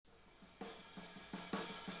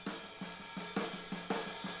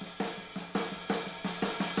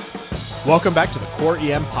Welcome back to the Core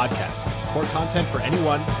EM Podcast. Core content for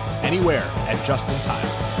anyone, anywhere, at just in time.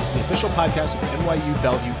 This is the official podcast of the NYU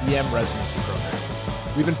Bellevue EM Residency Program.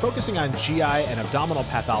 We've been focusing on GI and abdominal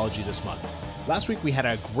pathology this month. Last week, we had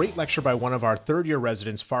a great lecture by one of our third-year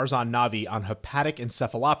residents, Farzan Navi, on hepatic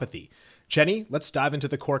encephalopathy. Jenny, let's dive into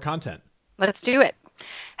the core content. Let's do it.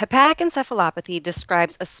 Hepatic encephalopathy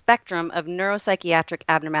describes a spectrum of neuropsychiatric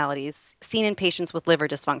abnormalities seen in patients with liver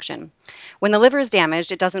dysfunction. When the liver is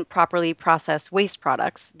damaged, it doesn't properly process waste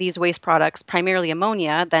products. These waste products, primarily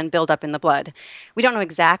ammonia, then build up in the blood. We don't know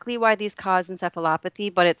exactly why these cause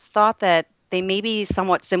encephalopathy, but it's thought that they may be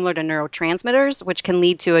somewhat similar to neurotransmitters, which can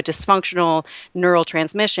lead to a dysfunctional neural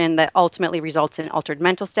transmission that ultimately results in altered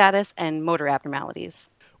mental status and motor abnormalities.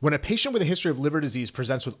 When a patient with a history of liver disease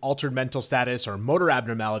presents with altered mental status or motor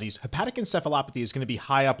abnormalities, hepatic encephalopathy is going to be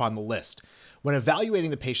high up on the list. When evaluating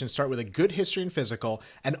the patient, start with a good history and physical,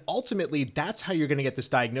 and ultimately that's how you're going to get this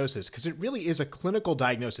diagnosis, because it really is a clinical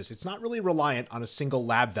diagnosis. It's not really reliant on a single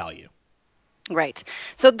lab value. Right.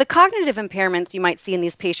 So the cognitive impairments you might see in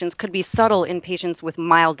these patients could be subtle in patients with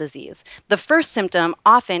mild disease. The first symptom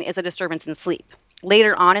often is a disturbance in sleep.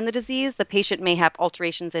 Later on in the disease, the patient may have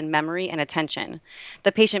alterations in memory and attention.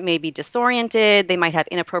 The patient may be disoriented, they might have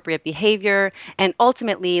inappropriate behavior, and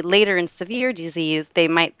ultimately, later in severe disease, they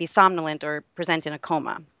might be somnolent or present in a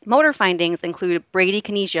coma. Motor findings include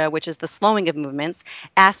bradykinesia, which is the slowing of movements,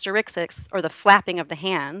 asterixis, or the flapping of the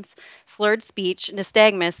hands, slurred speech,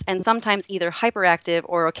 nystagmus, and sometimes either hyperactive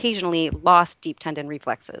or occasionally lost deep tendon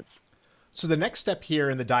reflexes. So the next step here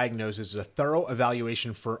in the diagnosis is a thorough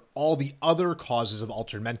evaluation for all the other causes of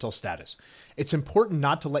altered mental status. It's important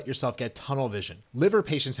not to let yourself get tunnel vision. Liver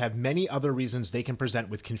patients have many other reasons they can present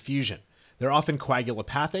with confusion. They're often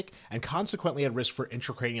coagulopathic and consequently at risk for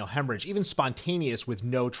intracranial hemorrhage, even spontaneous with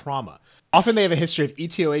no trauma. Often they have a history of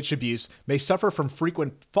ETOH abuse, may suffer from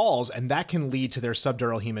frequent falls, and that can lead to their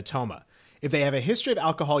subdural hematoma. If they have a history of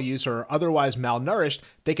alcohol use or are otherwise malnourished,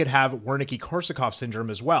 they could have Wernicke-Korsakoff syndrome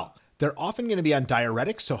as well. They're often going to be on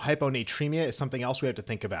diuretics, so hyponatremia is something else we have to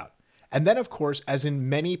think about. And then, of course, as in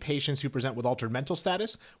many patients who present with altered mental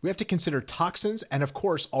status, we have to consider toxins and, of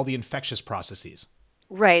course, all the infectious processes.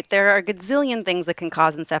 Right. There are a gazillion things that can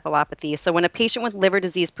cause encephalopathy. So when a patient with liver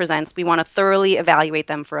disease presents, we want to thoroughly evaluate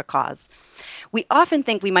them for a cause. We often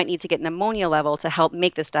think we might need to get an ammonia level to help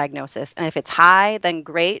make this diagnosis. And if it's high, then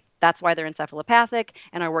great. That's why they're encephalopathic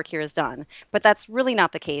and our work here is done. But that's really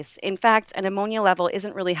not the case. In fact, an ammonia level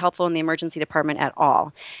isn't really helpful in the emergency department at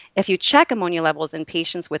all. If you check ammonia levels in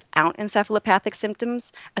patients without encephalopathic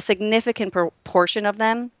symptoms, a significant proportion of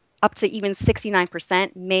them, up to even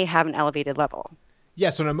 69%, may have an elevated level. Yeah,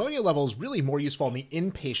 so an ammonia level is really more useful on the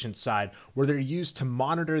inpatient side, where they're used to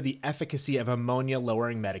monitor the efficacy of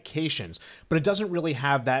ammonia-lowering medications, but it doesn't really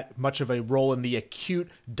have that much of a role in the acute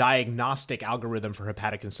diagnostic algorithm for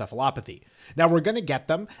hepatic encephalopathy. Now, we're going to get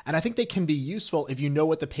them, and I think they can be useful if you know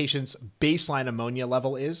what the patient's baseline ammonia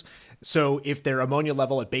level is. So if their ammonia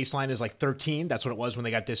level at baseline is like 13, that's what it was when they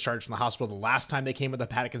got discharged from the hospital the last time they came with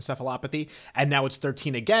hepatic encephalopathy, and now it's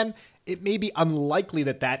 13 again, it may be unlikely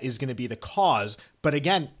that that is going to be the cause, but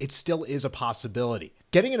again, it still is a possibility.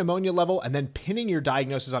 Getting an ammonia level and then pinning your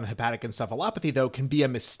diagnosis on hepatic encephalopathy, though, can be a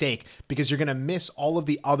mistake because you're going to miss all of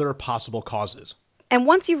the other possible causes. And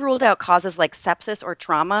once you've ruled out causes like sepsis or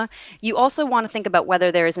trauma, you also want to think about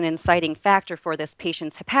whether there is an inciting factor for this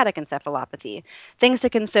patient's hepatic encephalopathy. Things to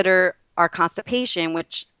consider are constipation,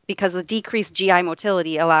 which, because the decreased GI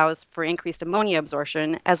motility, allows for increased ammonia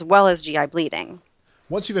absorption, as well as GI bleeding.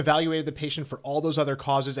 Once you've evaluated the patient for all those other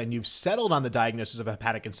causes and you've settled on the diagnosis of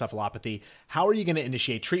hepatic encephalopathy, how are you going to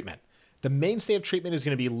initiate treatment? The mainstay of treatment is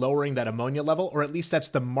going to be lowering that ammonia level, or at least that's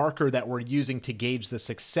the marker that we're using to gauge the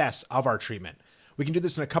success of our treatment. We can do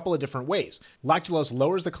this in a couple of different ways. Lactulose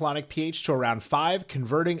lowers the colonic pH to around 5,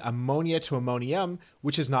 converting ammonia to ammonium,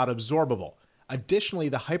 which is not absorbable. Additionally,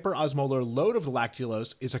 the hyperosmolar load of the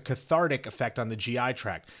lactulose is a cathartic effect on the GI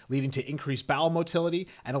tract, leading to increased bowel motility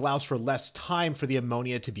and allows for less time for the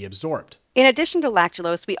ammonia to be absorbed. In addition to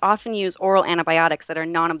lactulose, we often use oral antibiotics that are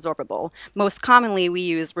non-absorbable. Most commonly, we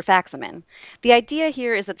use rifaximin. The idea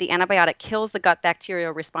here is that the antibiotic kills the gut bacteria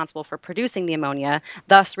responsible for producing the ammonia,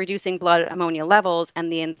 thus reducing blood ammonia levels and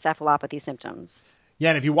the encephalopathy symptoms. Yeah,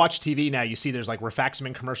 and if you watch TV now, you see there's like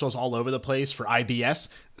rifaximin commercials all over the place for IBS.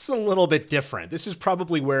 This is a little bit different. This is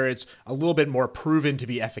probably where it's a little bit more proven to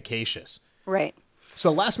be efficacious. Right. So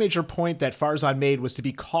the last major point that Farzan made was to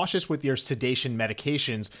be cautious with your sedation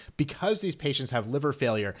medications because these patients have liver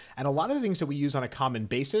failure. And a lot of the things that we use on a common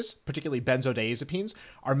basis, particularly benzodiazepines,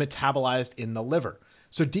 are metabolized in the liver.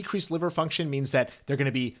 So decreased liver function means that they're going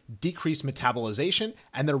to be decreased metabolization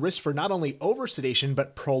and the risk for not only oversedation,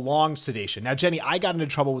 but prolonged sedation. Now, Jenny, I got into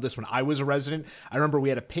trouble with this when I was a resident. I remember we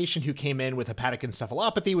had a patient who came in with hepatic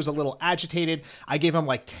encephalopathy, was a little agitated. I gave him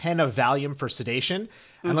like 10 of Valium for sedation.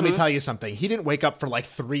 And let me tell you something, he didn't wake up for like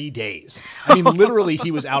 3 days. I mean, literally,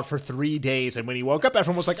 he was out for 3 days. And when he woke up,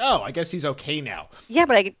 everyone was like, oh, I guess he's okay now. Yeah,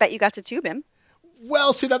 but I bet you got to tube him.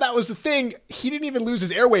 Well, see, now that was the thing. He didn't even lose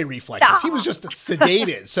his airway reflexes. He was just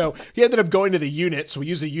sedated. So he ended up going to the unit. So we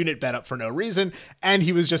used a unit bed up for no reason. And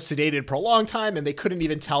he was just sedated for a long time. And they couldn't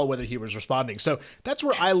even tell whether he was responding. So that's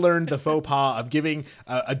where I learned the faux pas of giving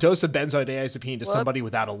a dose of benzodiazepine to somebody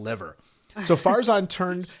without a liver. So Farzan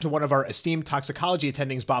turned to one of our esteemed toxicology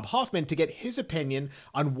attendings, Bob Hoffman, to get his opinion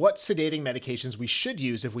on what sedating medications we should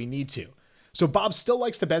use if we need to. So Bob still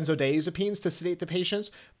likes the benzodiazepines to sedate the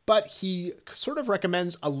patients, but he sort of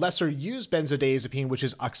recommends a lesser used benzodiazepine, which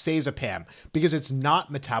is oxazepam, because it's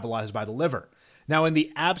not metabolized by the liver. Now, in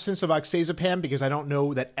the absence of oxazepam, because I don't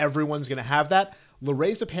know that everyone's going to have that,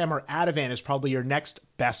 lorazepam or Ativan is probably your next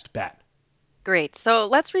best bet. Great. So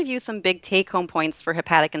let's review some big take-home points for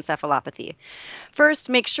hepatic encephalopathy. First,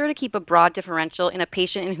 make sure to keep a broad differential in a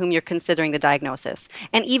patient in whom you're considering the diagnosis.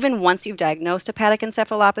 And even once you've diagnosed hepatic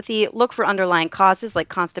encephalopathy, look for underlying causes like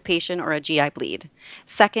constipation or a GI bleed.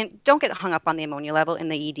 Second, don't get hung up on the ammonia level in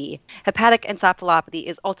the ED. Hepatic encephalopathy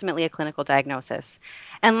is ultimately a clinical diagnosis.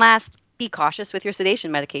 And last, be cautious with your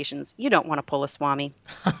sedation medications. You don't want to pull a Swami.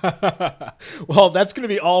 Well, that's going to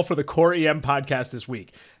be all for the Core EM podcast this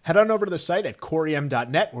week. Head on over to the site at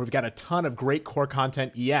coreem.net where we've got a ton of great core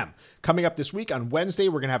content EM. Coming up this week on Wednesday,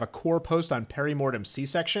 we're going to have a core post on perimortem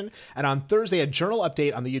C-section, and on Thursday, a journal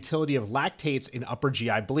update on the utility of lactates in upper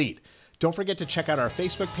GI bleed. Don't forget to check out our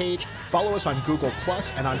Facebook page, follow us on Google+,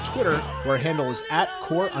 and on Twitter, where our handle is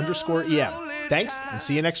 @core_EM. Thanks, and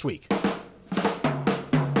see you next week.